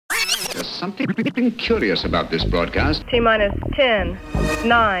There's something curious about this broadcast. T-minus 10,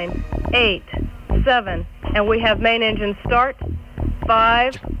 9, 8, 7, and we have main engine start.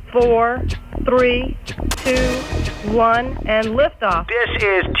 5, 4, 3, 2, 1, and liftoff. This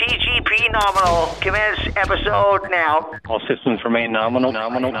is TGP Nominal. Commence episode now. All systems remain nominal.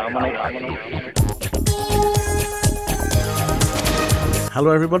 Hello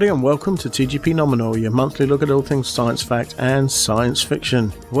everybody and welcome to TGP Nominal, your monthly look at all things science fact and science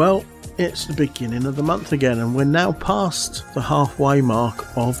fiction. Well, it's the beginning of the month again and we're now past the halfway mark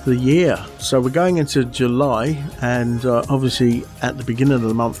of the year. So we're going into July and obviously at the beginning of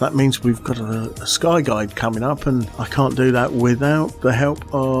the month that means we've got a sky guide coming up, and I can't do that without the help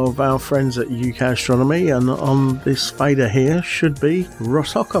of our friends at UK Astronomy, and on this fader here should be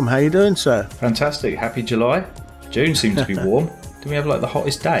Ross Hockham. How you doing, sir? Fantastic. Happy July. June seems to be warm. Do we have like the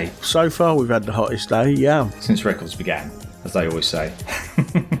hottest day? So far we've had the hottest day, yeah. Since records began, as they always say.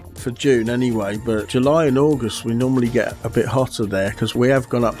 For June anyway, but July and August we normally get a bit hotter there because we have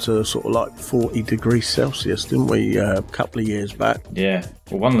gone up to sort of like 40 degrees Celsius, didn't we, a couple of years back? Yeah.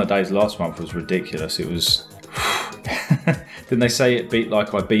 Well, one of the days last month was ridiculous. It was... Didn't they say it beat like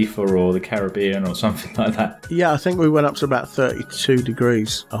Ibiza or the Caribbean or something like that? Yeah, I think we went up to about 32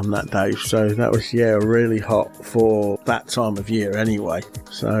 degrees on that day. So that was, really hot for that time of year anyway.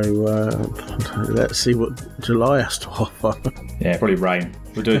 So let's see what July has to offer. Yeah, probably rain.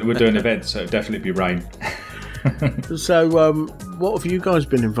 We're doing events, so it'll definitely be rain. So what have you guys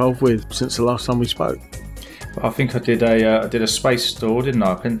been involved with since the last time we spoke? I think I did a space store, didn't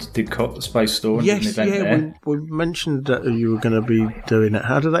I? I did COP, the space store, and did an event there. We mentioned that you were going to be doing it.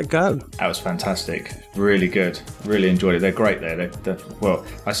 How did that go? That was fantastic. Really good. Really enjoyed it. They're great there. Well,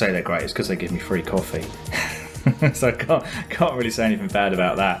 I say they're great. It's because they give me free coffee. So I can't really say anything bad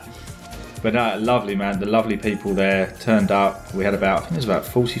about that. But no, lovely, man. The lovely people there turned up. We had about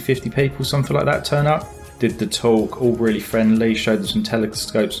 40, 50 people, something like that, turn up. Did the talk, all really friendly, showed them some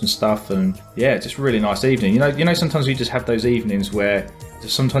telescopes and stuff, and yeah, just a really nice evening. You know, sometimes we just have those evenings where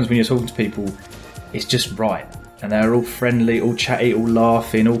sometimes when you're talking to people, it's just right, and they're all friendly, all chatty, all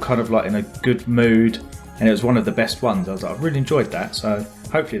laughing, all kind of like in a good mood, and it was one of the best ones. I was like, I really enjoyed that, so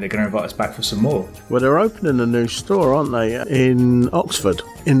hopefully they're going to invite us back for some more. Well, they're opening a new store, aren't they, in Oxford,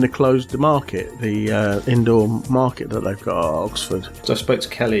 in the closed market, the indoor market that they've got at Oxford. So I spoke to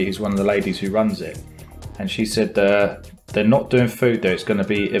Kelly, who's one of the ladies who runs it. And she said they're not doing food there. It's going to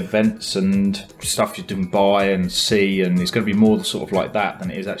be events and stuff you can buy and see, and it's going to be more sort of like that than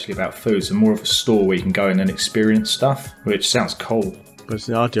it is actually about food. So more of a store where you can go in and experience stuff, which sounds cool. But it's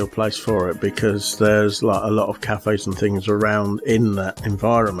the ideal place for it because there's like a lot of cafes and things around in that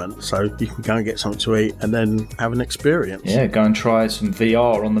environment, so you can go and get something to eat and then have an experience. Yeah, go and try some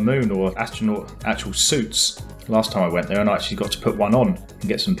VR on the moon or astronaut actual suits. Last time I went there, and I actually got to put one on and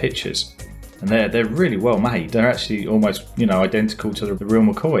get some pictures. And they're really well made. They're actually almost, identical to the real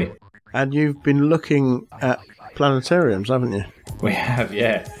McCoy. And you've been looking at planetariums, haven't you? We have,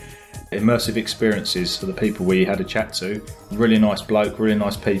 yeah. Immersive experiences for the people we had a chat to. Really nice bloke, really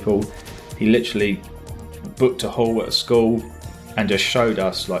nice people. He literally booked a hall at a school and just showed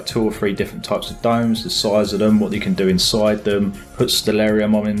us like 2 or 3 different types of domes, the size of them, what you can do inside them, put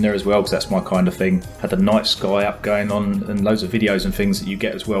stellarium on in there as well, because that's my kind of thing. Had the night sky up going on and loads of videos and things that you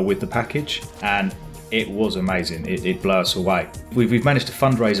get as well with the package, and it was amazing. It blew us away. We've managed to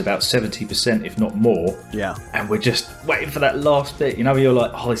fundraise about 70%, if not more. Yeah. And we're just waiting for that last bit. Where you're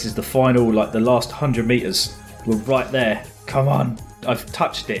like, oh, this is the final, like the last 100 metres. We're right there. Come on. I've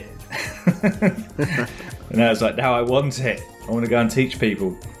touched it. And I was like, now I want it. I want to go and teach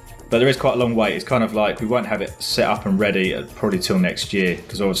people. But there is quite a long wait. It's kind of like we won't have it set up and ready probably till next year,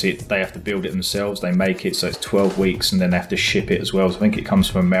 because obviously they have to build it themselves. They make it, so it's 12 weeks, and then they have to ship it as well. So I think it comes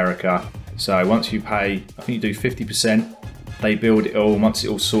from America. So once you pay, I think you do 50%. They build it all. Once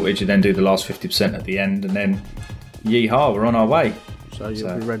it's all sorted, you then do the last 50% at the end, and then yeehaw, we're on our way. So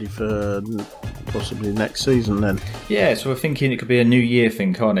you'll be ready for possibly next season then? Yeah, so we're thinking it could be a New Year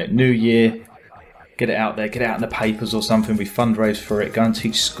thing, can't it? New Year. Get it out there, get it out in the papers or something. We fundraise for it, go and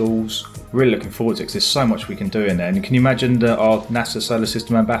teach schools. Really looking forward to it because there's so much we can do in there. And can you imagine our NASA Solar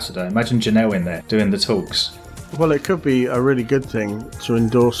System ambassador? Imagine Janelle in there doing the talks. Well, it could be a really good thing to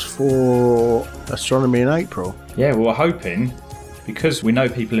endorse for astronomy in April. Yeah, well, we're hoping, because we know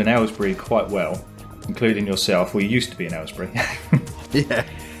people in Aylesbury quite well, including yourself. We used to be in Aylesbury. Yeah.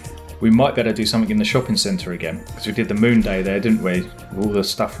 We might better do something in the shopping centre again, because we did the Moon Day there, didn't we? All the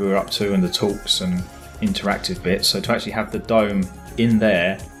stuff we were up to and the talks and interactive bits. So to actually have the dome in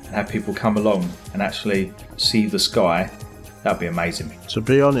there and have people come along and actually see the sky, that'd be amazing. To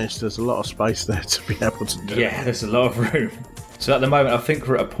be honest, there's a lot of space there to be able to do. Yeah, there's a lot of room. So at the moment, I think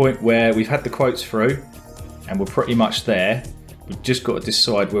we're at a point where we've had the quotes through and we're pretty much there. We've just got to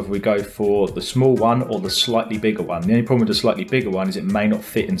decide whether we go for the small one or the slightly bigger one. The only problem with the slightly bigger one is it may not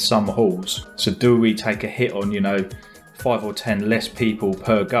fit in some halls. So do we take a hit on, 5 or 10 less people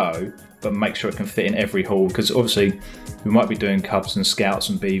per go, but make sure it can fit in every hall? Because obviously we might be doing cubs and scouts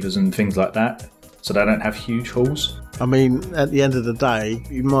and beavers and things like that, so they don't have huge halls. I mean, at the end of the day,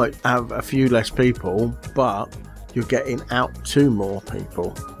 you might have a few less people, but you're getting out to more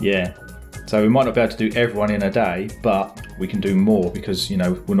people. Yeah. So we might not be able to do everyone in a day, but we can do more because,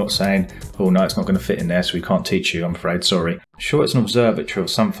 we're not saying, oh no, it's not going to fit in there, so we can't teach you, I'm afraid, sorry. Sure, it's an observatory or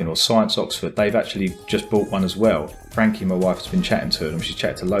something, or Science Oxford. They've actually just bought one as well. Frankie, my wife, has been chatting to them. She's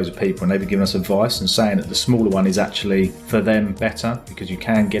chatted to loads of people and they've been giving us advice and saying that the smaller one is actually, for them, better because you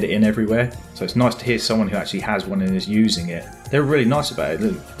can get it in everywhere. So it's nice to hear someone who actually has one and is using it. They're really nice about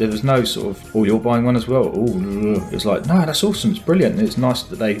it. There was no sort of, oh, you're buying one as well. Oh, it was like, no, that's awesome. It's brilliant. And it's nice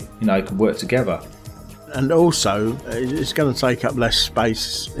that they, can work together. And also, it's going to take up less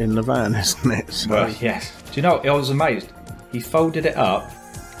space in the van, isn't it? So... Well, yes. Do you know, I was amazed. He folded it up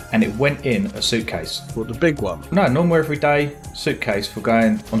and it went in a suitcase. What, the big one? No, normal everyday suitcase for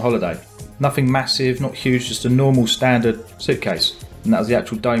going on holiday. Nothing massive, not huge, just a normal standard suitcase. And that was the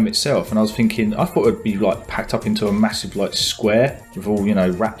actual dome itself. And I was thinking, I thought it'd be like packed up into a massive like square with all,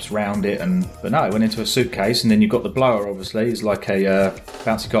 wraps around it. But no, it went into a suitcase. And then you've got the blower, obviously. It's like a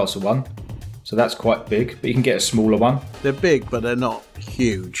bouncy castle one. So that's quite big, but you can get a smaller one. They're big, but they're not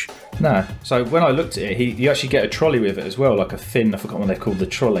huge. No. So when I looked at it, you actually get a trolley with it as well, like a thin, I forgot what they're called, the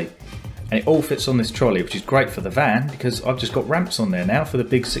trolley. And it all fits on this trolley, which is great for the van because I've just got ramps on there now for the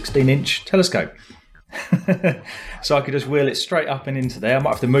big 16-inch telescope. So I could just wheel it straight up and into there. I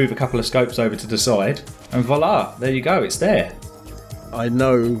might have to move a couple of scopes over to the side and voila, there you go, it's there. I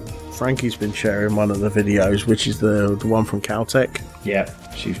know Frankie's been sharing one of the videos, which is the one from Caltech. Yeah,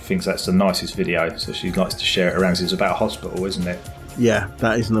 she thinks that's the nicest video, so she likes to share it around. It's about a hospital, isn't it? Yeah,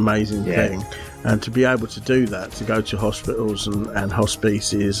 that is an amazing thing. And to be able to do that, to go to hospitals and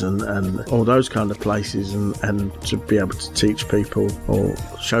hospices and all those kind of places and to be able to teach people or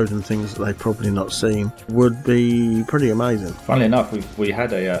show them things that they've probably not seen would be pretty amazing. Funnily enough, we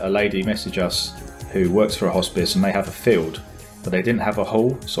had a lady message us who works for a hospice and they have a field, but they didn't have a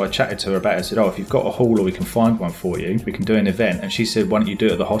hall. So I chatted to her about it and said, if you've got a hall or we can find one for you, we can do an event. And she said, why don't you do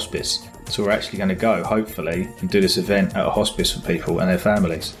it at the hospice? So we're actually going to go, hopefully, and do this event at a hospice for people and their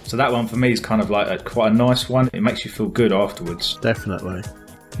families. So that one for me is kind of like quite a nice one. It makes you feel good afterwards. Definitely.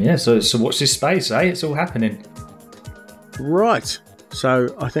 Yeah, so watch this space, eh? It's all happening. Right.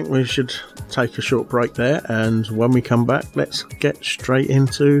 So I think we should take a short break there. And when we come back, let's get straight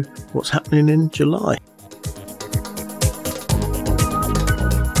into what's happening in July.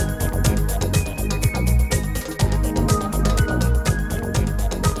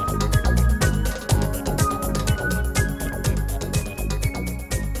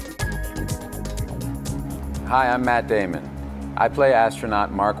 Hi, I'm Matt Damon. I play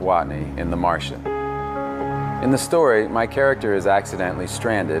astronaut Mark Watney in The Martian. In the story, my character is accidentally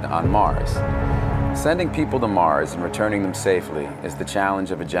stranded on Mars. Sending people to Mars and returning them safely is the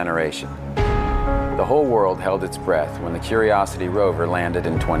challenge of a generation. The whole world held its breath when the Curiosity rover landed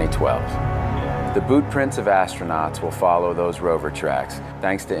in 2012. The boot prints of astronauts will follow those rover tracks,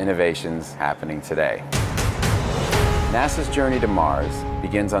 thanks to innovations happening today. NASA's journey to Mars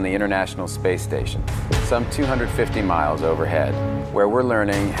begins on the International Space Station, some 250 miles overhead, where we're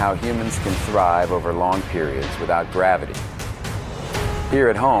learning how humans can thrive over long periods without gravity. Here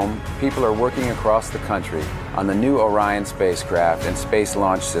at home, people are working across the country on the new Orion spacecraft and Space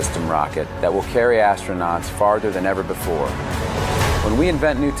Launch System rocket that will carry astronauts farther than ever before. When we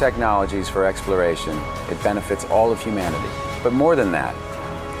invent new technologies for exploration, it benefits all of humanity. But more than that,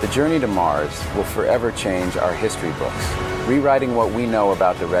 the journey to Mars will forever change our history books, rewriting what we know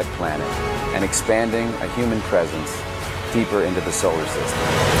about the Red Planet and expanding a human presence deeper into the solar system.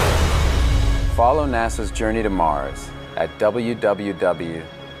 Follow NASA's journey to Mars at www.nasa.gov.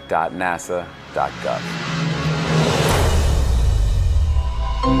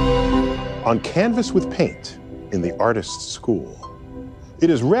 On canvas with paint in the artist's school,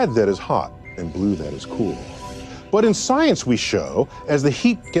 it is red that is hot and blue that is cool. But in science we show, as the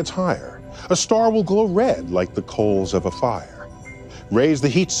heat gets higher, a star will glow red like the coals of a fire. Raise the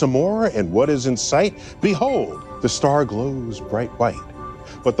heat some more, and what is in sight? Behold, the star glows bright white.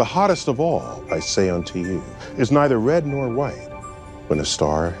 But the hottest of all, I say unto you, is neither red nor white, when a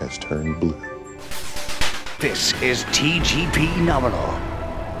star has turned blue. This is TGP Nominal.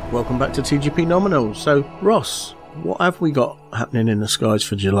 Welcome back to TGP Nominal. So, Ross, what have we got happening in the skies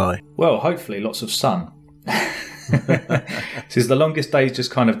for July? Well, hopefully lots of sun. Since the longest day's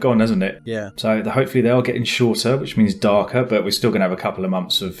just kind of gone, hasn't it? Yeah. So hopefully they are getting shorter, which means darker, but we're still going to have a couple of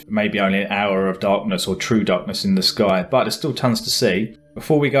months of maybe only an hour of darkness or true darkness in the sky. But there's still tons to see.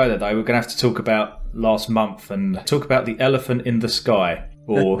 Before we go there, though, we're going to have to talk about last month and talk about the elephant in the sky,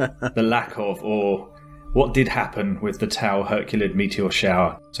 or the lack of, or what did happen with the Tau Herculid meteor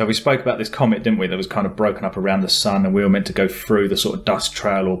shower. So we spoke about this comet, didn't we, that was kind of broken up around the sun, and we were meant to go through the sort of dust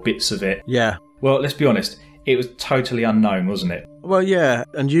trail or bits of it. Yeah. Well, let's be honest, it was totally unknown, wasn't it? Well, yeah,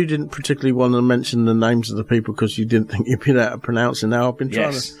 and you didn't particularly want to mention the names of the people because you didn't think you'd be able to pronounce it. Now, I've been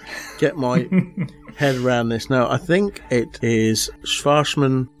trying to get my head around this. Now, I think it is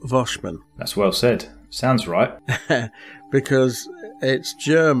Schwarzmann-Voschmann. That's well said. Sounds right. Because it's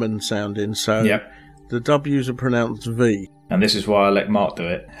German sounding, so Yep. the W's are pronounced V. And this is why I let Mark do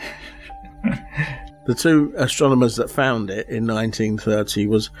it. The two astronomers that found it in 1930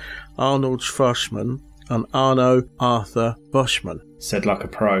 was Arnold Schwarzmann and Arno Arthur Boschmann. Said like a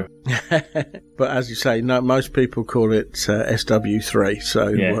pro. But as you say, no, most people call it SW3. So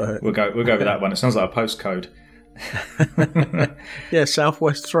Yeah, we'll go with that one. It sounds like a postcode. yeah,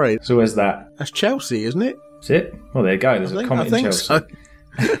 Southwest 3. So where's that? That's Chelsea, isn't it? Is it? Well, there you go. There's a comet in Chelsea. So.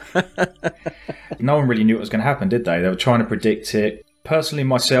 No one really knew what was going to happen, did they? They were trying to predict it. Personally,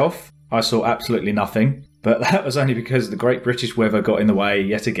 myself, I saw absolutely nothing. But that was only because the Great British Weather got in the way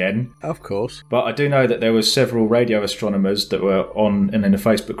yet again. Of course. But I do know that there were several radio astronomers that were on and in a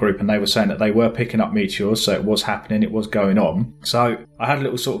Facebook group, and they were saying that they were picking up meteors, so it was happening, it was going on. So I had a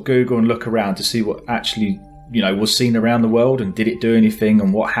little sort of Google and look around to see what actually, was seen around the world, and did it do anything,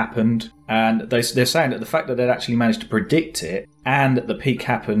 and what happened. And they're saying that the fact that they'd actually managed to predict it, and that the peak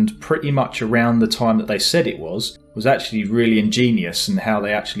happened pretty much around the time that they said it was actually really ingenious, and how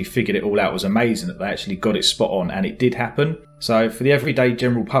they actually figured it all out was amazing, that they actually got it spot on, and it did happen. So for the everyday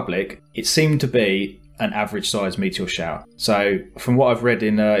general public, it seemed to be an average sized meteor shower. So from what I've read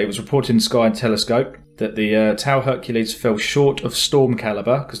it was reported in Sky and Telescope that the Tau Hercules fell short of storm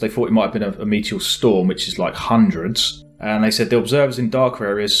caliber, because they thought it might have been a meteor storm, which is like hundreds. And they said the observers in darker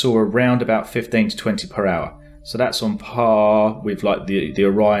areas saw around about 15 to 20 per hour. So that's on par with like the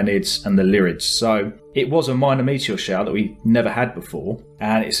Orionids and the Lyrids. So it was a minor meteor shower that we never had before.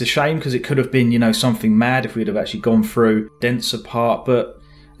 And it's a shame because it could have been, something mad if we'd have actually gone through denser part. But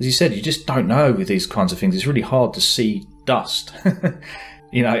as you said, you just don't know with these kinds of things. It's really hard to see dust,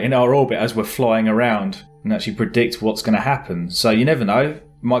 in our orbit as we're flying around, and actually predict what's going to happen. So you never know.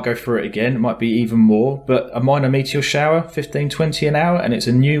 Might go through it again. It might be even more. But a minor meteor shower, 15, 20 an hour, and it's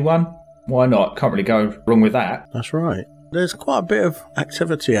a new one. Why not? Can't really go wrong with that. That's right. There's quite a bit of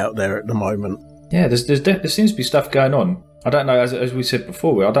activity out there at the moment. Yeah, there seems to be stuff going on. I don't know, as we said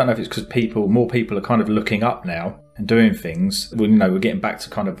before, I don't know if it's because more people are kind of looking up now and doing things. We're getting back to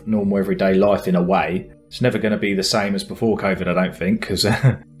kind of normal everyday life in a way. It's never going to be the same as before COVID, I don't think, because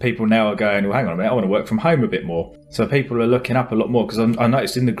people now are going, well, hang on a minute, I want to work from home a bit more. So people are looking up a lot more, because I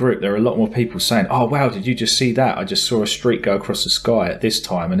noticed in the group there are a lot more people saying, oh, wow, did you just see that? I just saw a streak go across the sky at this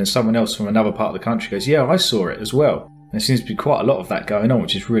time. And then someone else from another part of the country goes, yeah, I saw it as well. And there seems to be quite a lot of that going on,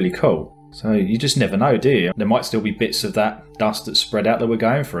 which is really cool. So you just never know, do you? There might still be bits of that dust that's spread out that we're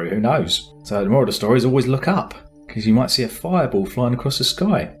going through. Who knows? So the moral of the story is always look up, because you might see a fireball flying across the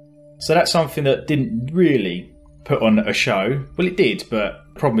sky. So that's something that didn't really put on a show. Well, it did, but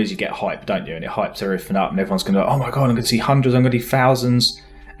the problem is you get hype, don't you? And it hypes everything up, and everyone's going to go, oh my God, I'm going to see hundreds, I'm going to see thousands.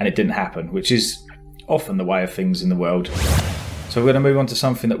 And it didn't happen, which is often the way of things in the world. So we're going to move on to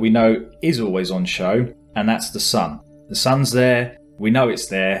something that we know is always on show, and that's the sun. The sun's there. We know it's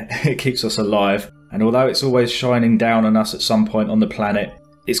there. It keeps us alive. And although it's always shining down on us at some point on the planet,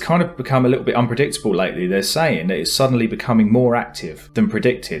 it's kind of become a little bit unpredictable lately. They're saying that it's suddenly becoming more active than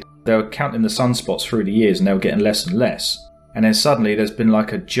predicted. They were counting the sunspots through the years, and they were getting less and less. And then suddenly there's been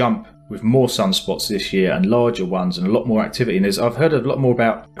like a jump with more sunspots this year, and larger ones, and a lot more activity. And I've heard a lot more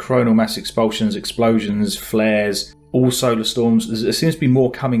about coronal mass expulsions, explosions, flares, all solar storms. There seems to be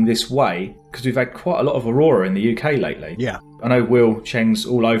more coming this way, because we've had quite a lot of aurora in the UK lately. Yeah. I know Will Cheng's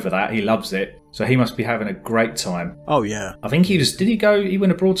all over that. He loves it. So he must be having a great time. Oh, yeah. I think he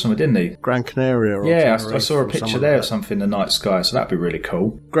went abroad somewhere, didn't he? Gran Canaria. Or yeah, I saw a picture there of something in the night sky, so that'd be really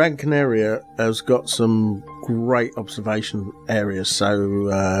cool. Gran Canaria has got some great observation areas,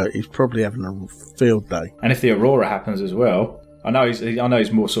 so he's probably having a field day. And if the aurora happens as well, I know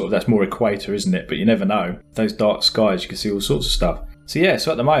he's more sort of, that's more equator, isn't it? But you never know. Those dark skies, you can see all sorts of stuff. So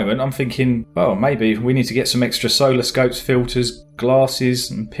at the moment, I'm thinking, well, maybe we need to get some extra solar scopes, filters, glasses,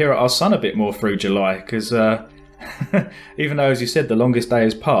 and peer at our sun a bit more through July, because even though, as you said, the longest day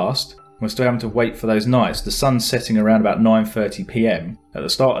has passed, we're still having to wait for those nights. The sun's setting around about 9:30 p.m. at the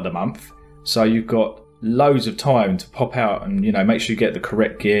start of the month, so you've got loads of time to pop out and, you know, make sure you get the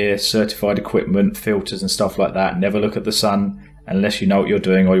correct gear, certified equipment, filters and stuff like that. Never look at the sun unless you know what you're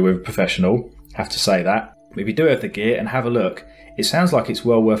doing or you're with a professional. Have to say that. But if you do have the gear and have a look, it sounds like it's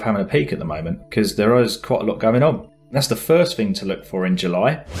well worth having a peek at the moment because there is quite a lot going on. That's the first thing to look for in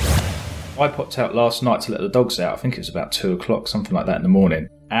July. I popped out last night to let the dogs out. I think it was about 2 o'clock, something like that in the morning.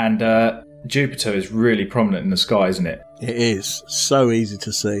 And Jupiter is really prominent in the sky, isn't it? It is. So easy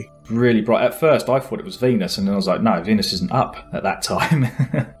to see. Really bright. At first, I thought it was Venus, and then I was like, no, Venus isn't up at that time.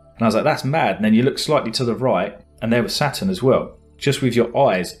 And I was like, that's mad. And then you look slightly to the right, and there was Saturn as well, just with your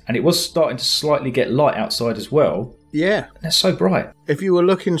eyes. And it was starting to slightly get light outside as well. Yeah. And they're so bright. If you were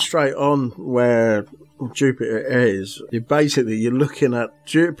looking straight on where Jupiter is, you're looking at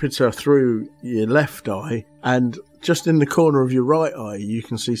Jupiter through your left eye, and just in the corner of your right eye you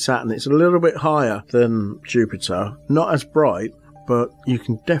can see Saturn. It's a little bit higher than Jupiter, not as bright, but you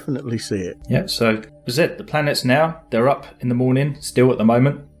can definitely see it. Yeah, so that's it. The planets now, they're up in the morning still at the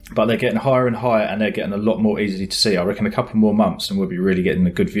moment, but they're getting higher and higher, and they're getting a lot more easily to see. I reckon a couple more months and we'll be really getting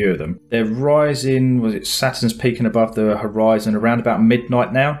a good view of them. They're rising, Saturn's peaking above the horizon around about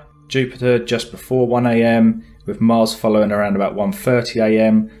midnight now. Jupiter just before 1 a.m, with Mars following around about 1:30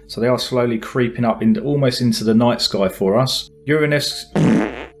 a.m. So they are slowly creeping up almost into the night sky for us. Uranus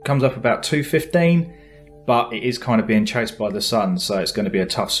comes up about 2:15, but it is kind of being chased by the sun, so it's going to be a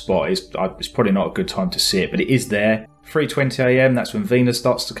tough spot. It's probably not a good time to see it, but it is there. 3:20 a.m, that's when Venus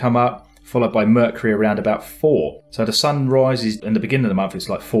starts to come up, followed by Mercury around about 4. So the sun rises in the beginning of the month, it's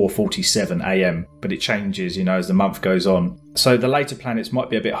like 4:47 a.m, but it changes, you know, as the month goes on. So the later planets might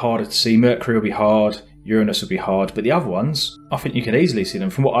be a bit harder to see. Mercury will be hard, Uranus will be hard, but the other ones, I think you can easily see them.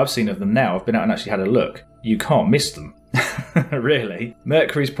 From what I've seen of them now, I've been out and actually had a look. You can't miss them. Really.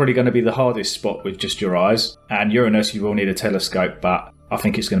 Mercury's probably going to be the hardest spot with just your eyes, and Uranus you will need a telescope, but I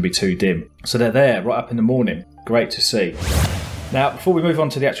think it's going to be too dim. So they're there right up in the morning. Great to see. Now, before we move on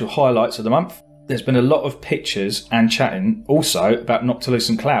to the actual highlights of the month, there's been a lot of pictures and chatting also about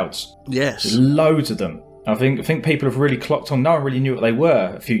noctilucent clouds. Yes. There's loads of them. I think people have really clocked on. No one really knew what they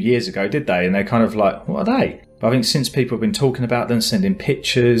were a few years ago, did they? And they're kind of like, what are they? But I think since people have been talking about them, sending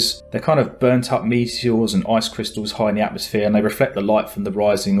pictures, they're kind of burnt up meteors and ice crystals high in the atmosphere, and they reflect the light from the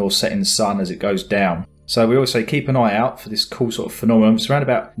rising or setting sun as it goes down. So we always say keep an eye out for this cool sort of phenomenon. It's around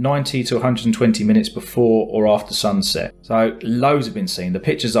about 90 to 120 minutes before or after sunset. So loads have been seen. The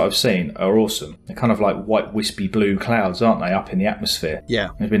pictures that I've seen are awesome. They're kind of like white wispy blue clouds, aren't they, up in the atmosphere? Yeah.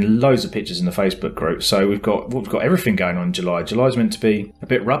 There's been loads of pictures in the Facebook group. So we've got everything going on in July. July's meant to be a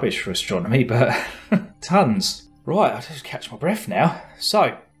bit rubbish for astronomy, but tons. Right, I'll just catch my breath now.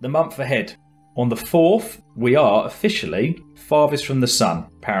 So, the month ahead. On the 4th, we are officially farthest from the sun,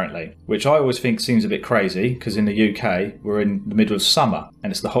 apparently, which I always think seems a bit crazy because in the UK we're in the middle of summer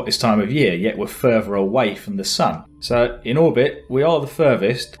and it's the hottest time of year, yet we're further away from the sun. So in orbit we are the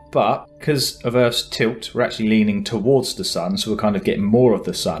furthest, but because of Earth's tilt we're actually leaning towards the sun, so we're kind of getting more of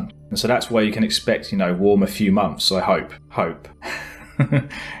the sun. And so that's where you can expect, warm a few months, I hope.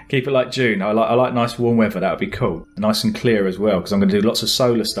 Keep it like June. I like nice warm weather. That would be cool. Nice and clear as well, because I'm going to do lots of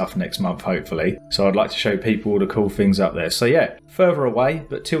solar stuff next month, hopefully. So I'd like to show people all the cool things up there. So yeah, further away,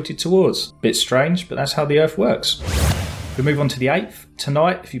 but tilted towards. Bit strange, but that's how the Earth works. We move on to the 8th.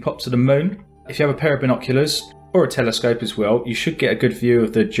 Tonight, if you pop to the moon, if you have a pair of binoculars, or a telescope as well, you should get a good view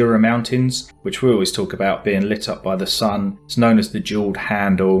of the Jura Mountains, which we always talk about being lit up by the sun. It's known as the jeweled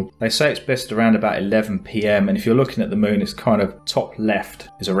handle. They say it's best around about 11 p.m, and if you're looking at the moon, it's kind of top left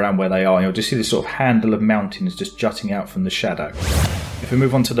is around where they are, and you'll just see this sort of handle of mountains just jutting out from the shadow. If we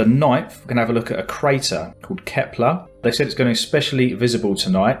move on to the 9th, we can have a look at a crater called Kepler. They said it's going to be especially visible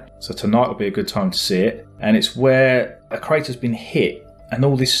tonight, so tonight will be a good time to see it, and it's where a crater's been hit and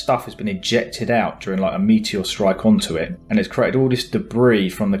all this stuff has been ejected out during like a meteor strike onto it, and it's created all this debris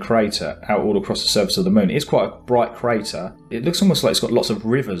from the crater out all across the surface of the moon. It's quite a bright crater. It looks almost like it's got lots of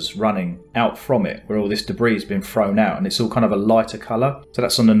rivers running out from it where all this debris has been thrown out, and it's all kind of a lighter colour. So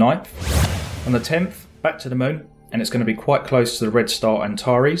that's on the 9th. On the 10th, back to the moon, and it's going to be quite close to the red star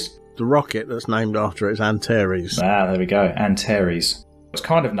Antares. The rocket that's named after it is Antares. Ah, there we go, Antares. It's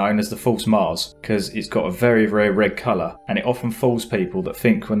kind of known as the false Mars because it's got a very, very red colour, and it often fools people that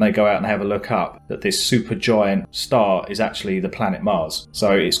think when they go out and have a look up that this super giant star is actually the planet Mars.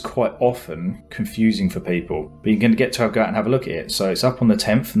 So it's quite often confusing for people, but you can get to go out and have a look at it. So it's up on the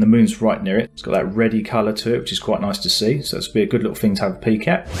 10th and the moon's right near it. It's got that reddy colour to it, which is quite nice to see, so it's be a good little thing to have a peek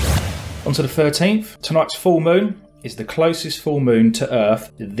at. On to the 13th. Tonight's full moon is the closest full moon to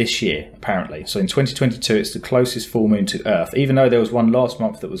Earth this year, apparently. So in 2022, it's the closest full moon to Earth, even though there was one last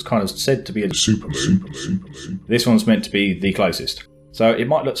month that was kind of said to be a supermoon. This one's meant to be the closest. So it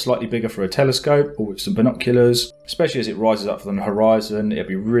might look slightly bigger for a telescope or with some binoculars, especially as it rises up from the horizon. It'd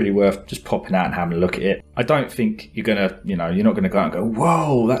be really worth just popping out and having a look at it. I don't think you're not going to go out and go,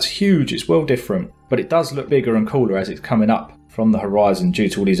 whoa, that's huge, it's well different. But it does look bigger and cooler as it's coming up from the horizon due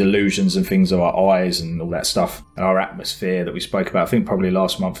to all these illusions and things of our eyes and all that stuff, and our atmosphere that we spoke about, I think probably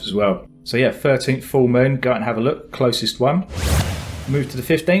last month as well. So yeah, 13th full moon, go out and have a look, closest one. Move to the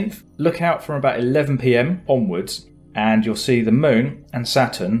 15th, look out from about 11 p.m. onwards, and you'll see the moon and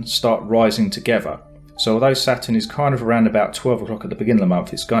Saturn start rising together. So although Saturn is kind of around about 12 o'clock at the beginning of the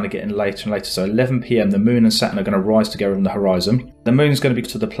month, it's going to get in later and later. So 11 p.m, the moon and Saturn are going to rise together on the horizon. The moon's going to be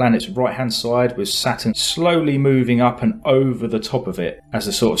to the planet's right-hand side, with Saturn slowly moving up and over the top of it as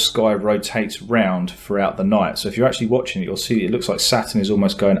the sort of sky rotates round throughout the night. So if you're actually watching it, you'll see it looks like Saturn is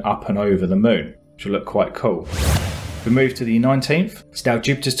almost going up and over the moon, which will look quite cool. If we move to the 19th, it's now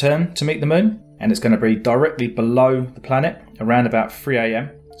Jupiter's turn to meet the moon, and it's going to be directly below the planet around about 3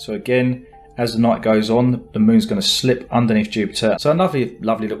 a.m. So again, as the night goes on, the moon's going to slip underneath Jupiter. So another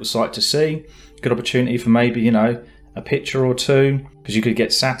lovely little sight to see. Good opportunity for maybe, a picture or two, because you could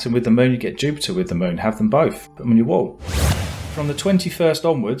get Saturn with the moon, you get Jupiter with the moon, have them both, put them on your wall. From the 21st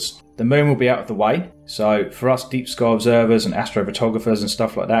onwards, the moon will be out of the way. So for us deep sky observers and astrophotographers and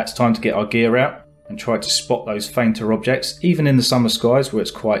stuff like that, it's time to get our gear out and try to spot those fainter objects. Even in the summer skies where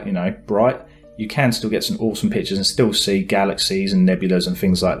it's quite, bright, you can still get some awesome pictures and still see galaxies and nebulas and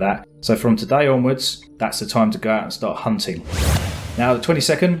things like that. So from today onwards, that's the time to go out and start hunting. Now the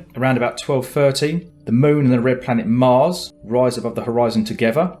 22nd, around about 12:30, the moon and the red planet Mars rise above the horizon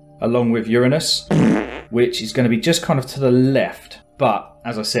together, along with Uranus, which is going to be just kind of to the left. But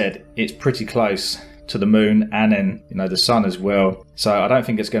as I said, it's pretty close to the moon and then the sun as well, so I don't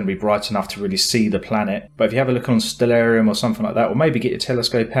think it's going to be bright enough to really see the planet. But if you have a look on Stellarium or something like that, or maybe get your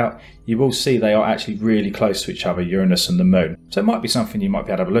telescope out, you will see they are actually really close to each other, Uranus and the moon. So it might be something you might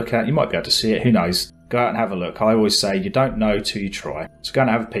be able to have a look at, you might be able to see it, who knows. Go out and have a look. I always say you don't know till you try, so go and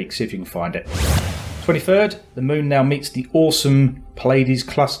have a peek, see if you can find it. 23rd, the moon now meets the awesome Pleiades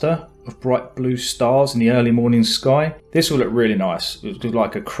cluster of bright blue stars in the early morning sky. This will look really nice. It looks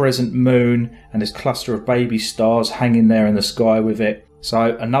like a crescent moon and this cluster of baby stars hanging there in the sky with it.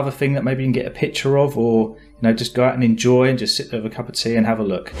 So another thing that maybe you can get a picture of, or just go out and enjoy and just sit there with a cup of tea and have a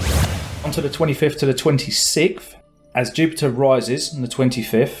look. On to the 25th to the 26th. As Jupiter rises on the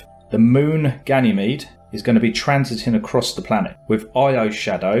 25th, the moon Ganymede is going to be transiting across the planet, with Io's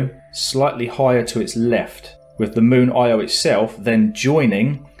shadow slightly higher to its left, with the moon Io itself then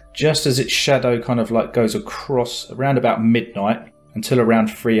joining just as its shadow kind of goes across around about midnight until around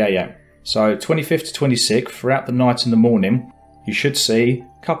 3 a.m. So 25th to 26th, throughout the night and the morning, you should see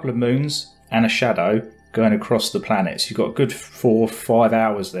a couple of moons and a shadow going across the planet. So you've got a good 4 or 5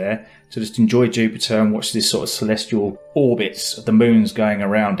 hours there to just enjoy Jupiter and watch this sort of celestial orbits of the moons going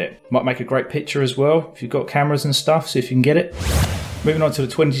around it. Might make a great picture as well if you've got cameras and stuff, see if you can get it. Moving on to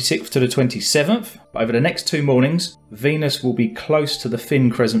the 26th to the 27th, over the next 2 mornings, Venus will be close to the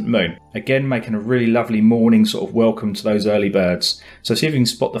thin crescent moon, again making a really lovely morning sort of welcome to those early birds. So see if you can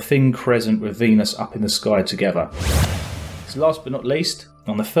spot the thin crescent with Venus up in the sky together. So last but not least,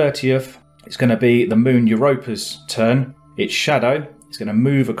 on the 30th, it's going to be the moon Europa's turn. Its shadow is going to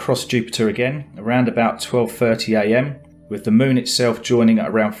move across Jupiter again around about 12:30 a.m, with the moon itself joining at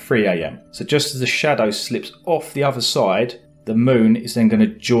around 3 a.m. So just as the shadow slips off the other side, the moon is then going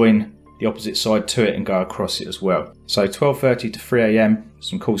to join the opposite side to it and go across it as well. So 12:30 to 3 a.m,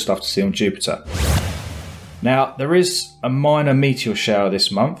 some cool stuff to see on Jupiter. Now, there is a minor meteor shower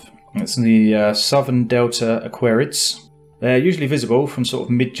this month. It's in the southern Delta Aquarids. They're usually visible from sort of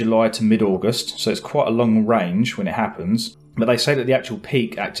mid-July to mid-August, so it's quite a long range when it happens. But they say that the actual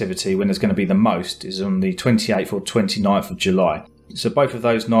peak activity, when there's going to be the most, is on the 28th or 29th of July. So both of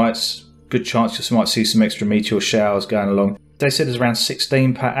those nights, good chance you might see some extra meteor showers going along. They said there's around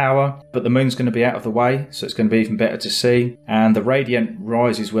 16 per hour, but the moon's going to be out of the way, so it's going to be even better to see. And the radiant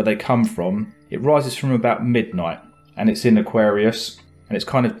rises where they come from. It rises from about midnight, and it's in Aquarius, and it's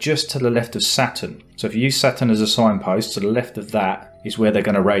kind of just to the left of Saturn. So if you use Saturn as a signpost, to the left of that is where they're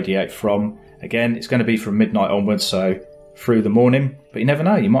going to radiate from. Again, it's going to be from midnight onwards, so through the morning. But you never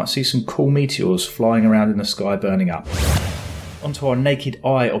know, you might see some cool meteors flying around in the sky burning up. On to our naked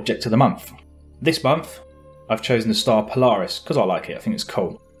eye object of the month. This month, I've chosen the star Polaris because I like it, I think it's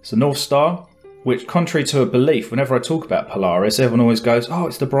cool. It's the North Star, which, contrary to a belief, whenever I talk about Polaris, everyone always goes, oh,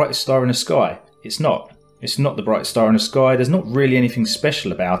 it's the brightest star in the sky. It's not. It's not the brightest star in the sky. There's not really anything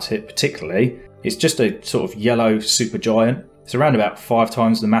special about it, particularly. It's just a sort of yellow supergiant. It's around about 5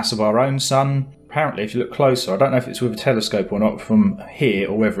 times the mass of our own sun, apparently, if you look closer, I don't know if it's with a telescope or not from here,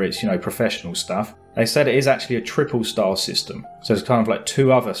 or whether it's, professional stuff. They said it is actually a triple star system. So there's kind of like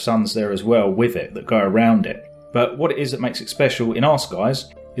 2 other suns there as well with it that go around it. But what it is that makes it special in our skies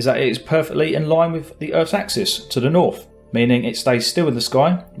is that it is perfectly in line with the Earth's axis to the north, meaning it stays still in the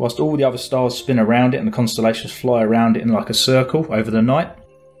sky whilst all the other stars spin around it and the constellations fly around it in like a circle over the night.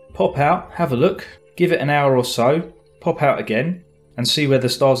 Pop out, have a look, give it an hour or so, pop out again, and see where the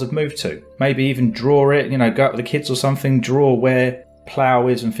stars have moved to. Maybe even draw it, go out with the kids or something, draw where plough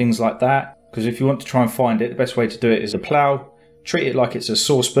is and things like that. Because if you want to try and find it, the best way to do it is a plough, treat it like it's a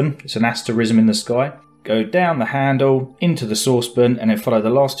saucepan, it's an asterism in the sky, go down the handle, into the saucepan, and then follow the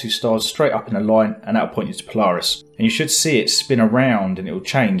last 2 stars straight up in a line, and that'll point you to Polaris. And you should see it spin around and it will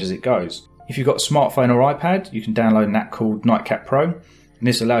change as it goes. If you've got a smartphone or iPad, you can download an app called Nightcap Pro. And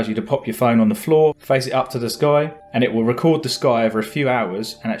this allows you to pop your phone on the floor, face it up to the sky, and it will record the sky over a few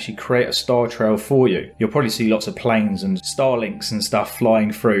hours and actually create a star trail for you. You'll probably see lots of planes and Starlinks and stuff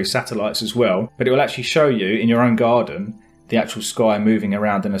flying through, satellites as well, but it will actually show you in your own garden the actual sky moving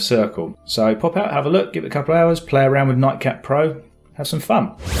around in a circle. So pop out, have a look, give it a couple of hours, play around with Nightcap Pro, have some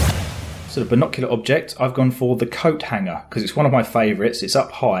fun. So the binocular object, I've gone for the coat hanger because it's one of my favourites. It's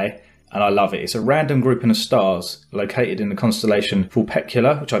up high and I love it. It's a random grouping of stars located in the constellation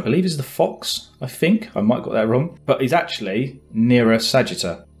Vulpecula, which I believe is the Fox, I think. I might have got that wrong. But it's actually nearer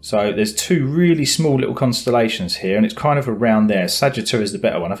Sagitta. So there's 2 really small little constellations here, and it's kind of around there. Sagitta is the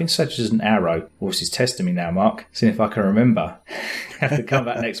better one. I think Sagitta is an arrow. Oh, this is testing me now, Mark. Seeing if I can remember. I have to come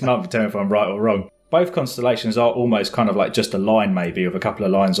back next month and tell me if I'm right or wrong. Both constellations are almost kind of like just a line maybe, with a couple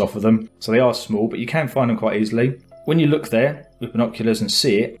of lines off of them. So they are small, but you can find them quite easily. When you look there with binoculars and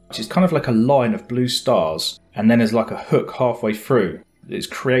see it, it's kind of like a line of blue stars, and then there's like a hook halfway through. It's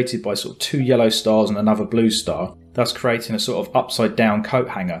created by sort of 2 yellow stars and another blue star, thus creating a sort of upside down coat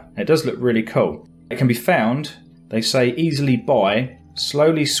hanger. It does look really cool. It can be found, they say, easily by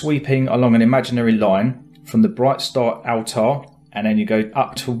slowly sweeping along an imaginary line from the bright star Altar, and then you go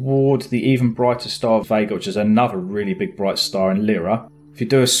up toward the even brighter star Vega, which is another really big bright star in Lyra. If you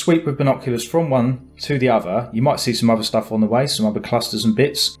do a sweep with binoculars from one to the other, you might see some other stuff on the way, some other clusters and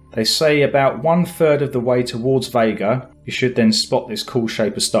bits. They say about 1/3 of the way towards Vega, you should then spot this cool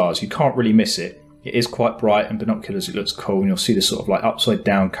shape of stars. You can't really miss it. It is quite bright, and binoculars, it looks cool, and you'll see this sort of like upside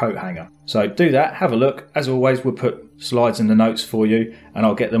down coat hanger. So do that, have a look. As always, we'll put slides in the notes for you, and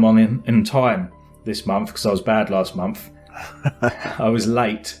I'll get them on in time this month because I was bad last month. I was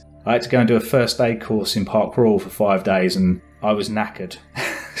late. I had to go and do a first aid course in Park Royal for 5 days, and I was knackered.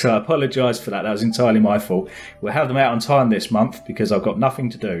 So I apologise for that. That was entirely my fault. We'll have them out on time this month because I've got nothing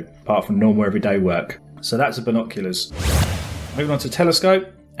to do apart from normal everyday work. So that's the binoculars. Moving on to telescope.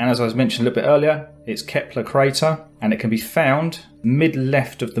 And as I was mentioned a little bit earlier, it's Kepler crater, and it can be found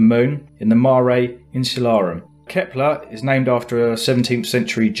mid-left of the moon in the Mare Insularum. Kepler is named after a 17th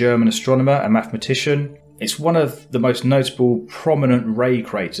century German astronomer and mathematician. It's one of the most notable prominent ray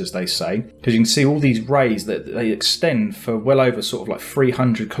craters, they say, because you can see all these rays that they extend for well over sort of like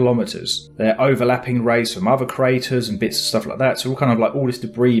 300 kilometres. They're overlapping rays from other craters and bits of stuff like that, so all kind of like all this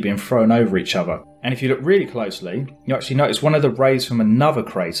debris being thrown over each other. And if you look really closely, you actually notice one of the rays from another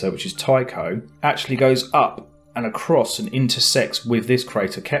crater, which is Tycho, actually goes up and across and intersects with this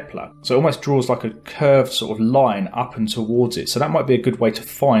crater Kepler. So it almost draws like a curved sort of line up and towards it. So that might be a good way to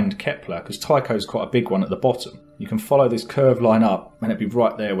find Kepler, because Tycho is quite a big one at the bottom. You can follow this curved line up and it'd be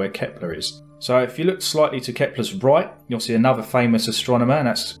right there where Kepler is. So if you look slightly to Kepler's right, you'll see another famous astronomer, and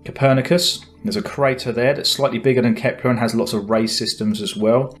that's Copernicus. There's a crater there that's slightly bigger than Kepler and has lots of ray systems as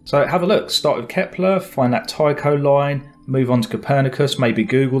well. So have a look. Start with Kepler, find that Tycho line, move on to Copernicus, maybe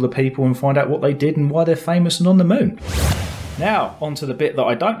Google the people and find out what they did and why they're famous and on the moon. Now, on to the bit that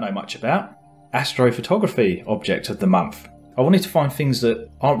I don't know much about. Astrophotography object of the month. I wanted to find things that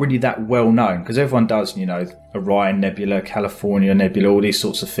aren't really that well known, because everyone does, Orion Nebula, California Nebula, all these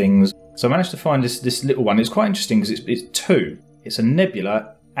sorts of things. So I managed to find this little one. It's quite interesting because it's 2. It's a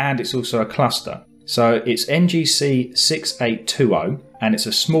nebula and it's also a cluster. So it's NGC 6820, and it's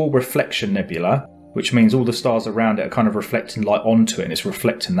a small reflection nebula, which means all the stars around it are kind of reflecting light onto it, and it's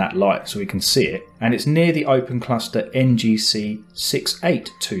reflecting that light so we can see it. And it's near the open cluster NGC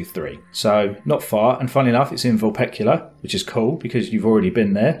 6823. So not far, and funnily enough, it's in Vulpecula, which is cool because you've already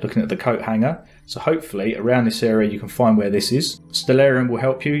been there looking at the coat hanger. So hopefully around this area you can find where this is. Stellarium will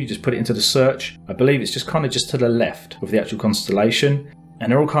help you. You just put it into the search. I believe it's just to the left of the actual constellation,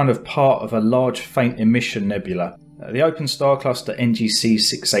 and they're all kind of part of a large faint emission nebula. The open star cluster NGC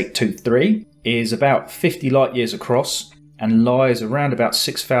 6823 is about 50 light years across and lies around about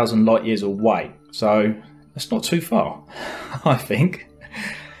 6,000 light years away. So that's not too far, I think.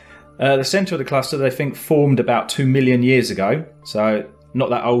 The centre of the cluster, they think, formed about 2 million years ago, so not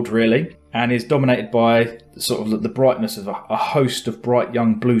that old really, and is dominated by sort of the brightness of a host of bright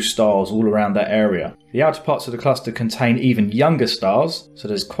young blue stars all around that area. The outer parts of the cluster contain even younger stars, so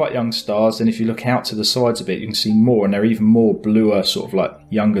there's quite young stars, and if you look out to the sides a bit, you can see more, and they're even more bluer, sort of like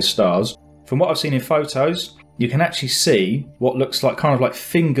younger stars. From what I've seen in photos, you can actually see what looks like kind of like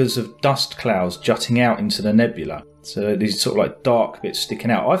fingers of dust clouds jutting out into the nebula. So these sort of like dark bits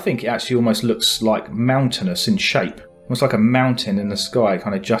sticking out. I think it actually almost looks like mountainous in shape. Almost like a mountain in the sky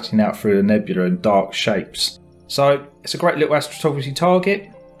kind of jutting out through the nebula in dark shapes. So it's a great little astrophotography target.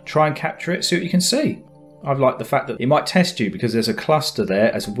 Try and capture it, see what you can see. I like the fact that it might test you because there's a cluster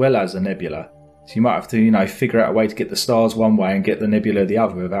there as well as a nebula. So you might have to, figure out a way to get the stars one way and get the nebula the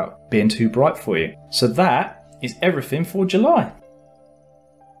other without being too bright for you. So that is everything for July.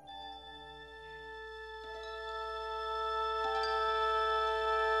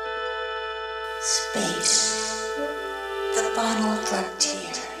 Space, the final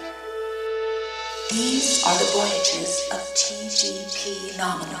frontier. These are the voyages of TGP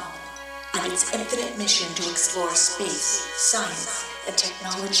Nominal and its infinite mission to explore space, science, and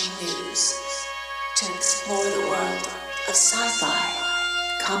technology news. To explore the world of sci-fi,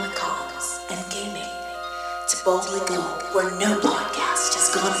 Comic-Cons, and gaming. To boldly go where no podcast has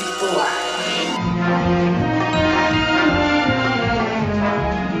gone before.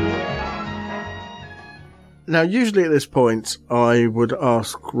 Now, usually at this point, I would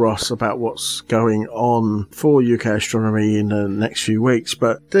ask Ross about what's going on for UK astronomy in the next few weeks,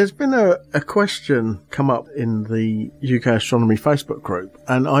 but there's been a question come up in the UK astronomy Facebook group,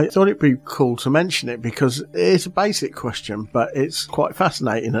 and I thought it'd be cool to mention it because it's a basic question, but it's quite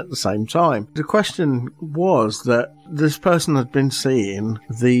fascinating at the same time. The question was that this person had been seeing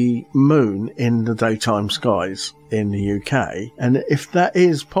the moon in the daytime skies in the UK, and if that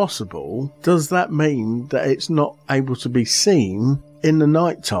is possible, does that mean that it's not able to be seen in the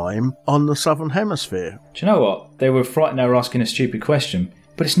night time on the southern hemisphere? Do you know what? They were frightened they were asking a stupid question,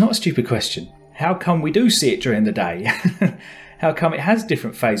 but it's not a stupid question. How come we do see it during the day? How come it has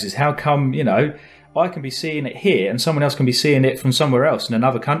different phases? How come, I can be seeing it here and someone else can be seeing it from somewhere else in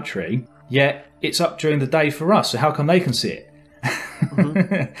another country, yet it's up during the day for us, so how come they can see it?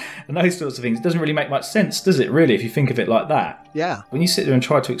 Mm-hmm. And those sorts of things. It doesn't really make much sense, does it, really, if you think of it like that? Yeah. When you sit there and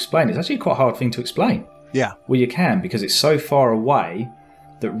try to explain it, it's actually quite a hard thing to explain. Yeah. Well, you can, because it's so far away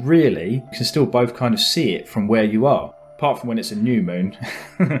that really you can still both kind of see it from where you are, apart from when it's a new moon.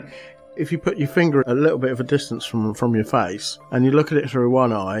 If you put your finger a little bit of a distance from your face and you look at it through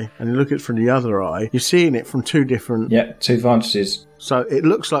one eye and you look at it from the other eye, you're seeing it from two different... Yep, two vantages. So it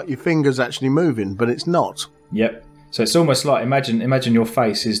looks like your finger's actually moving, but it's not. Yep. So it's almost like, imagine your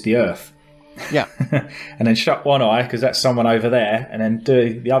face is the Earth. Yeah. And then shut one eye, because that's someone over there, and then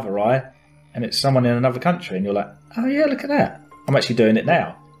do the other eye, and it's someone in another country, and you're like, oh yeah, look at that. I'm actually doing it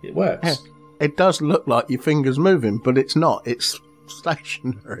now. It works. Yeah. It does look like your finger's moving, but it's not. It's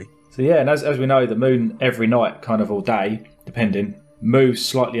stationary. So yeah, and as we know, the moon every night, kind of all day, depending, moves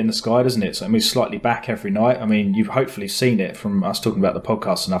slightly in the sky, doesn't it? So it moves slightly back every night. I mean, you've hopefully seen it from us talking about the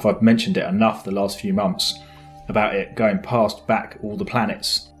podcast enough. I've mentioned it enough the last few months about it going past back all the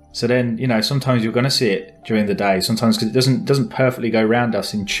planets. So then, sometimes you're going to see it during the day, sometimes because it doesn't perfectly go round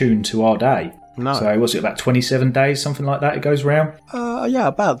us in tune to our day. No. So what's it, about 27 days, something like that it goes round? Yeah,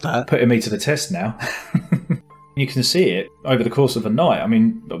 about that. Putting me to the test now. You can see it over the course of a night. I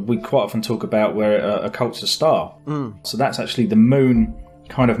mean, we quite often talk about where a occults a star. Mm. So that's actually the moon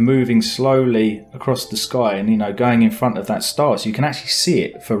kind of moving slowly across the sky and, going in front of that star. So you can actually see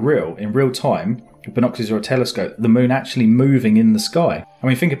it for real, in real time, with binoculars or a telescope, the moon actually moving in the sky. I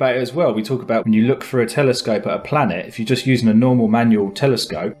mean, think about it as well. We talk about when you look through a telescope at a planet, if you're just using a normal manual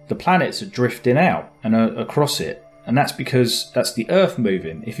telescope, the planets are drifting out and across it. And that's because that's the Earth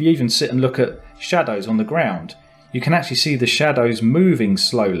moving. If you even sit and look at shadows on the ground, you can actually see the shadows moving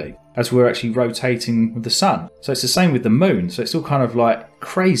slowly as we're actually rotating with the sun. So it's the same with the moon. So it's all kind of like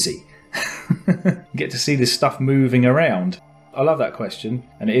crazy. You get to see this stuff moving around. I love that question,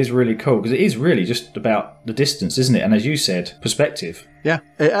 and it is really cool because it is really just about the distance, isn't it? And as you said, perspective. Yeah,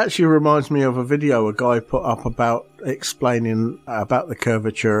 it actually reminds me of a video a guy put up about explaining about the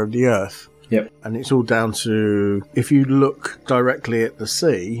curvature of the Earth. Yep. And it's all down to, if you look directly at the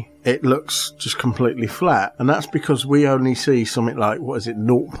sea, it looks just completely flat. And that's because we only see something like,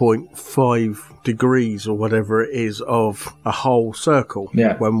 0.5 degrees or whatever it is of a whole circle.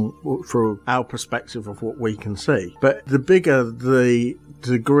 Yeah. Through our perspective of what we can see. But the bigger the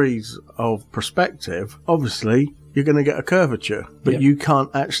degrees of perspective, obviously, you're going to get a curvature, but Yep. you can't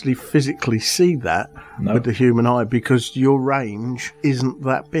actually physically see that No. with the human eye because your range isn't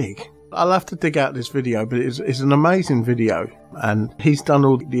that big. I'll have to dig out this video, but it's an amazing video, and he's done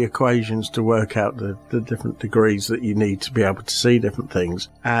all the equations to work out the different degrees that you need to be able to see different things,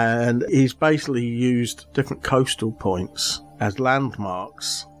 and he's basically used different coastal points as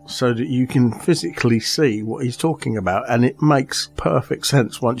landmarks so that you can physically see what he's talking about, and it makes perfect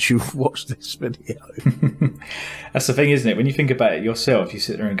sense once you've watched this video. That's the thing, isn't it? When you think about it yourself, you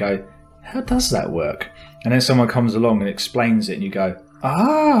sit there and go, how does that work? And then someone comes along and explains it and you go,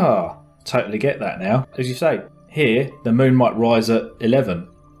 totally get that now. As you say, here the moon might rise at 11,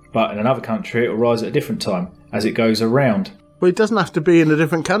 but in another country it will rise at a different time as it goes around. Well, it doesn't have to be in a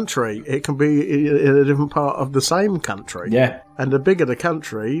different country. It can be in a different part of the same country. Yeah. And the bigger the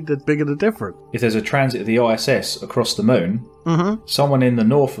country, the bigger the difference. If there's a transit of the ISS across the moon, someone in the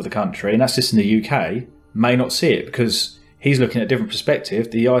north of the country, and that's just in the UK, may not see it because he's looking at a different perspective.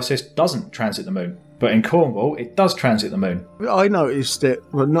 The ISS doesn't transit the moon. But in Cornwall, it does transit the moon. I noticed it,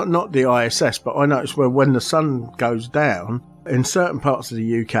 well, not the ISS, but I noticed where when the sun goes down, in certain parts of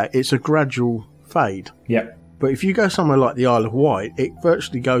the UK, it's a gradual fade. Yep. But if you go somewhere like the Isle of Wight, it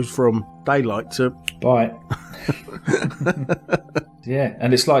virtually goes from daylight to... Bye. Yeah,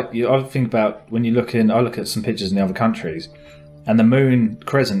 and it's like, I think about when I look at some pictures in the other countries, and the moon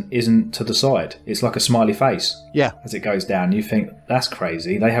crescent isn't to the side. It's like a smiley face. Yeah. As it goes down, you think, that's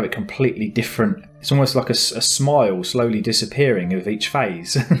crazy. They have it completely different. It's almost like a smile slowly disappearing with each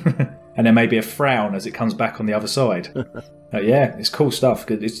phase. And then maybe a frown as it comes back on the other side. Yeah, it's cool stuff.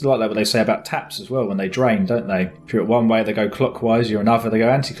 It's like what they say about taps as well when they drain, don't they? If you're at one way, they go clockwise. You're another, they go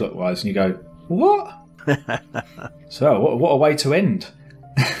anti-clockwise. And you go, what? So, what a way to end.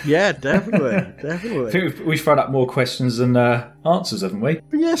 Yeah, definitely. I Definitely. think we've thrown up more questions than answers, haven't we?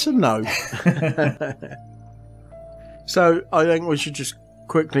 Yes and no. So I think we should just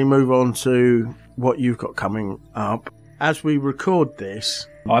quickly move on to what you've got coming up. As we record this...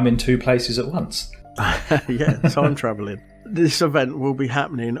 I'm in two places at once. Yeah, time travelling. This event will be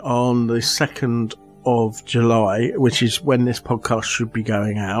happening on the 2nd of July, which is when this podcast should be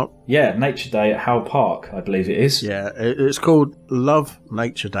going out. Yeah, Nature Day at Howell Park, I believe it is. Yeah, it's called Love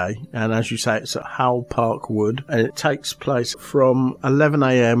Nature Day, and as you say, it's at Howell Park Wood, and it takes place from 11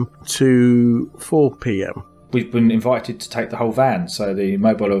 a.m. to 4 p.m. We've been invited to take the whole van, so the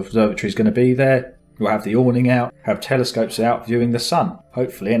mobile observatory is going to be there. We'll have the awning out, have telescopes out viewing the sun,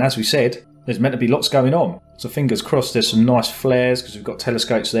 hopefully. And as we said, there's meant to be lots going on. So fingers crossed there's some nice flares, because we've got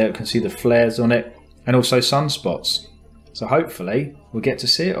telescopes there that can see the flares on it, and also sunspots. So hopefully we'll get to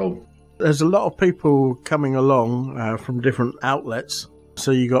see it all. There's a lot of people coming along from different outlets. So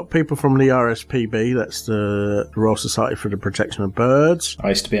you got people from the RSPB, that's the Royal Society for the Protection of Birds. I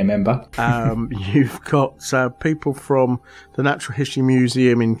used to be a member. You've got people from the Natural History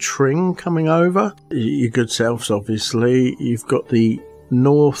Museum in Tring coming over. Your good selves, obviously. You've got the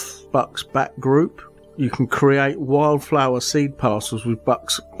North Bucks Bat Group. You can create wildflower seed parcels with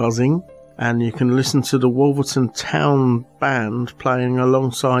bucks buzzing. And you can listen to the Wolverton Town Band playing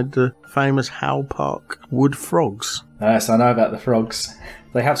alongside the famous Howell Park Wood Frogs. Yes, I know about the frogs.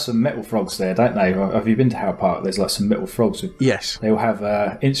 They have some metal frogs there, don't they? Have you been to Howell Park? There's like some metal frogs. Yes. They all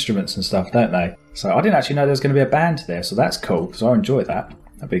have instruments and stuff, don't they? So I didn't actually know there was going to be a band there, so that's cool, because I enjoy that.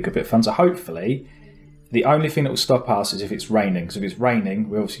 That'd be a good bit of fun. So hopefully, the only thing that will stop us is if it's raining. Because if it's raining,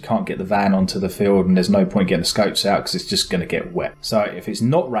 we obviously can't get the van onto the field, and there's no point getting the scopes out because it's just going to get wet. So if it's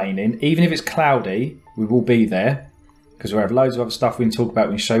not raining, even if it's cloudy, we will be there. Because we'll have loads of other stuff we can talk about.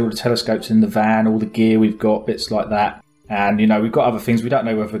 We can show you all the telescopes in the van, all the gear we've got, bits like that. And, you know, we've got other things. We don't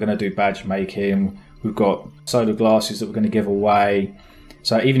know whether we're going to do badge making. We've got solar glasses that we're going to give away.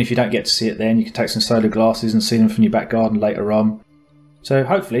 So even if you don't get to see it then, you can take some solar glasses and see them from your back garden later on. So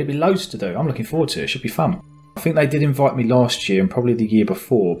hopefully it'll be loads to do. I'm looking forward to it. It should be fun. I think they did invite me last year and probably the year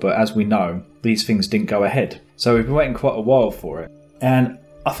before, but as we know, these things didn't go ahead. So we've been waiting quite a while for it. And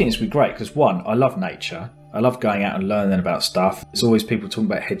I think it's been great because, one, I love nature. I love going out and learning about stuff. There's always people talking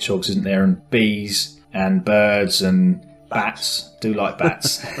about hedgehogs, isn't there, and bees and birds and bats. Do like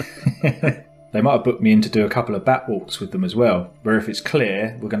bats. They might have booked me in to do a couple of bat walks with them as well, where if it's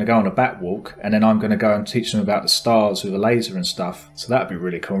clear, we're going to go on a bat walk, and then I'm going to go and teach them about the stars with a laser and stuff. So that'd be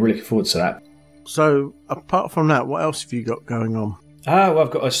really cool. I'm really looking forward to that. So apart from that, what else have you got going on? Well,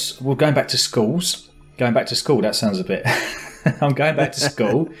 we're going back to schools. Going back to school, that sounds a bit... I'm going back to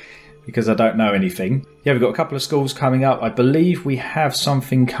school because I don't know anything. Yeah, we've got a couple of schools coming up. I believe we have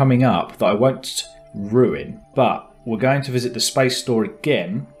something coming up that I won't ruin, but we're going to visit the Space Store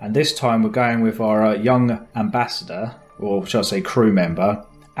again, and this time we're going with our young ambassador, or shall I say crew member,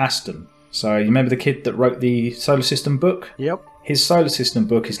 Aston. So you remember the kid that wrote the Solar System book? Yep. His Solar System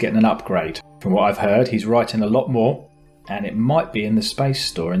book is getting an upgrade. From what I've heard, he's writing a lot more, and it might be in the Space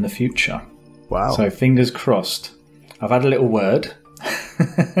Store in the future. Wow. So fingers crossed. I've had a little word,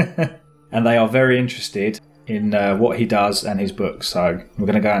 and they are very interested in what he does and his book. So we're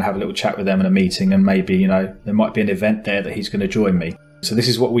going to go and have a little chat with them in a meeting, and maybe, there might be an event there that he's going to join me. So this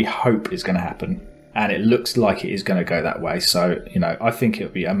is what we hope is going to happen. And it looks like it is going to go that way. So, I think it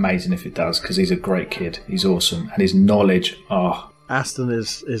would be amazing if it does, because he's a great kid. He's awesome. And his knowledge, Aston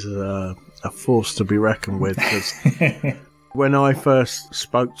is a force to be reckoned with. Because when I first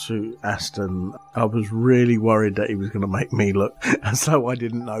spoke to Aston, I was really worried that he was going to make me look as though I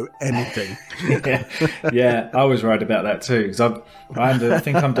didn't know anything. Yeah, I was worried about that too. Because I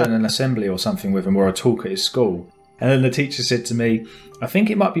think I'm doing an assembly or something with him, or a talk at his school. And then the teacher said to me, I think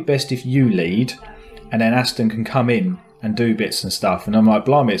it might be best if you lead, and then Aston can come in and do bits and stuff. And I'm like,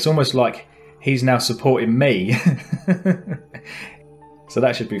 blimey, it's almost like he's now supporting me. So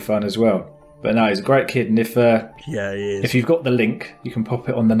that should be fun as well. But no, he's a great kid. And if he is. If you've got the link, you can pop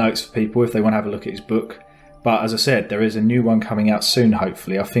it on the notes for people if they want to have a look at his book. But as I said, there is a new one coming out soon,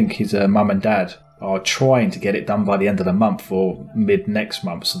 hopefully. I think his mum and dad are trying to get it done by the end of the month or mid next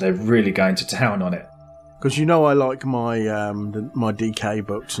month. So they're really going to town on it. Because I like my DK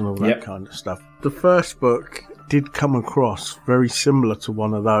books and all that kind of stuff. The first book did come across very similar to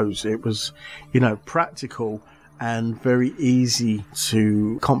one of those. It was, practical and very easy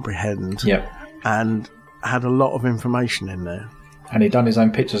to comprehend. Yep. And had a lot of information in there. And he'd done his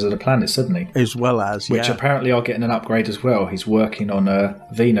own pictures of the planets, hadn't he? As well as, Which apparently are getting an upgrade as well. He's working on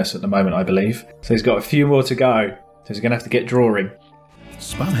Venus at the moment, I believe. So he's got a few more to go. So he's going to have to get drawing.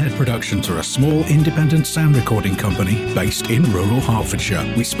 Spamhead Productions are a small independent sound recording company based in rural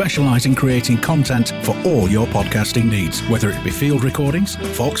Hertfordshire. We specialise in creating content for all your podcasting needs, whether it be field recordings,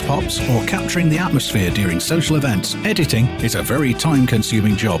 Vox Pops, or capturing the atmosphere during social events. Editing is a very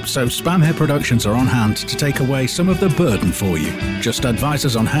time-consuming job, so Spamhead Productions are on hand to take away some of the burden for you. Just advise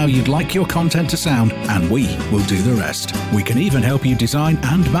us on how you'd like your content to sound, and we will do the rest. We can even help you design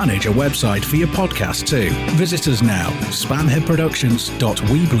and manage a website for your podcast too. Visit us now, spamheadproductions.weebly.com.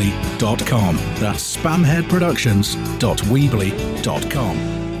 That's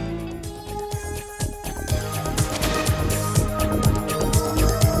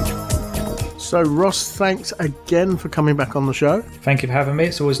spamheadproductions.weebly.com. So Ross, thanks again for coming back on the show. Thank you for having me.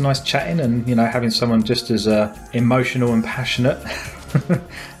 It's always nice chatting and having someone just as emotional and passionate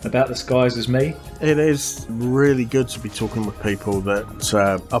about the skies as me. It is really good to be talking with people that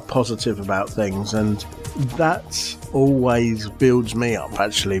are positive about things, and that always builds me up,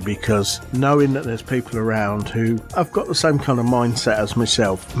 actually, because knowing that there's people around who have got the same kind of mindset as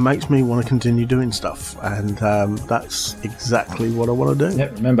myself makes me want to continue doing stuff, and that's exactly what I want to do.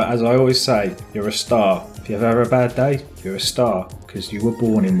 Yep, remember, as I always say, you're a star. If you ever have a bad day, you're a star, because you were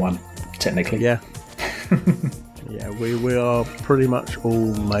born in one, technically. Yeah. Yeah, we are pretty much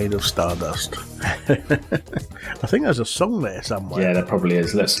all made of stardust. I think there's a song there somewhere. Yeah, there probably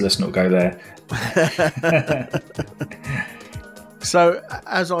is. Let's not go there. So,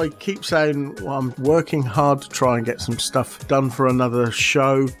 as I keep saying, I'm working hard to try and get some stuff done for another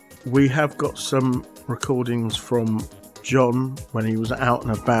show. We have got some recordings from John when he was out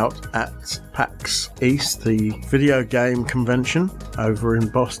and about at PAX East, the video game convention over in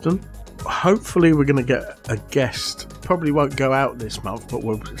Boston. Hopefully we're going to get a guest. Probably won't go out this month, but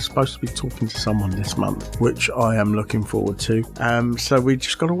we're supposed to be talking to someone this month, which I am looking forward to. So we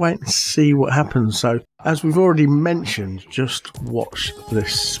just got to wait and see what happens. So as we've already mentioned, just watch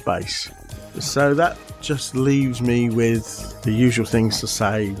this space. So that just leaves me with the usual things to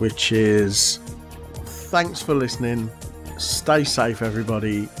say, which is thanks for listening. Stay safe,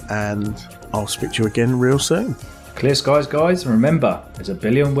 everybody, and I'll speak to you again real soon. Clear skies, guys, and remember, there's a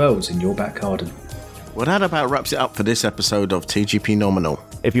billion worlds in your back garden. Well, that about wraps it up for this episode of TGP Nominal.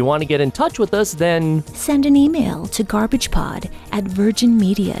 If you want to get in touch with us, then send an email to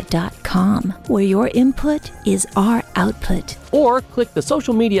garbagepod@virginmedia.com, where your input is our output. Or click the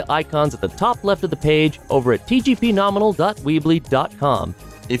social media icons at the top left of the page over at tgpnominal.weebly.com.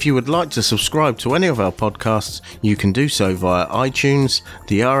 If you would like to subscribe to any of our podcasts, you can do so via iTunes,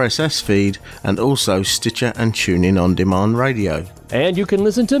 the RSS feed, and also Stitcher and TuneIn On Demand Radio. And you can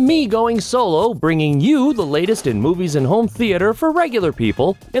listen to me going solo, bringing you the latest in movies and home theater for regular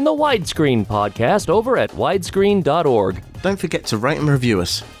people in the Widescreen podcast over at widescreen.org. Don't forget to rate and review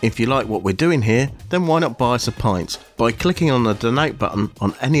us. If you like what we're doing here, then why not buy us a pint by clicking on the donate button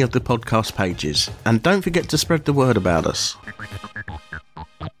on any of the podcast pages. And don't forget to spread the word about us.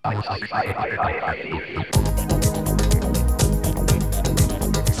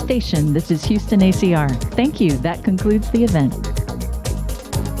 station, this is Houston ACR. Thank you. That concludes the event.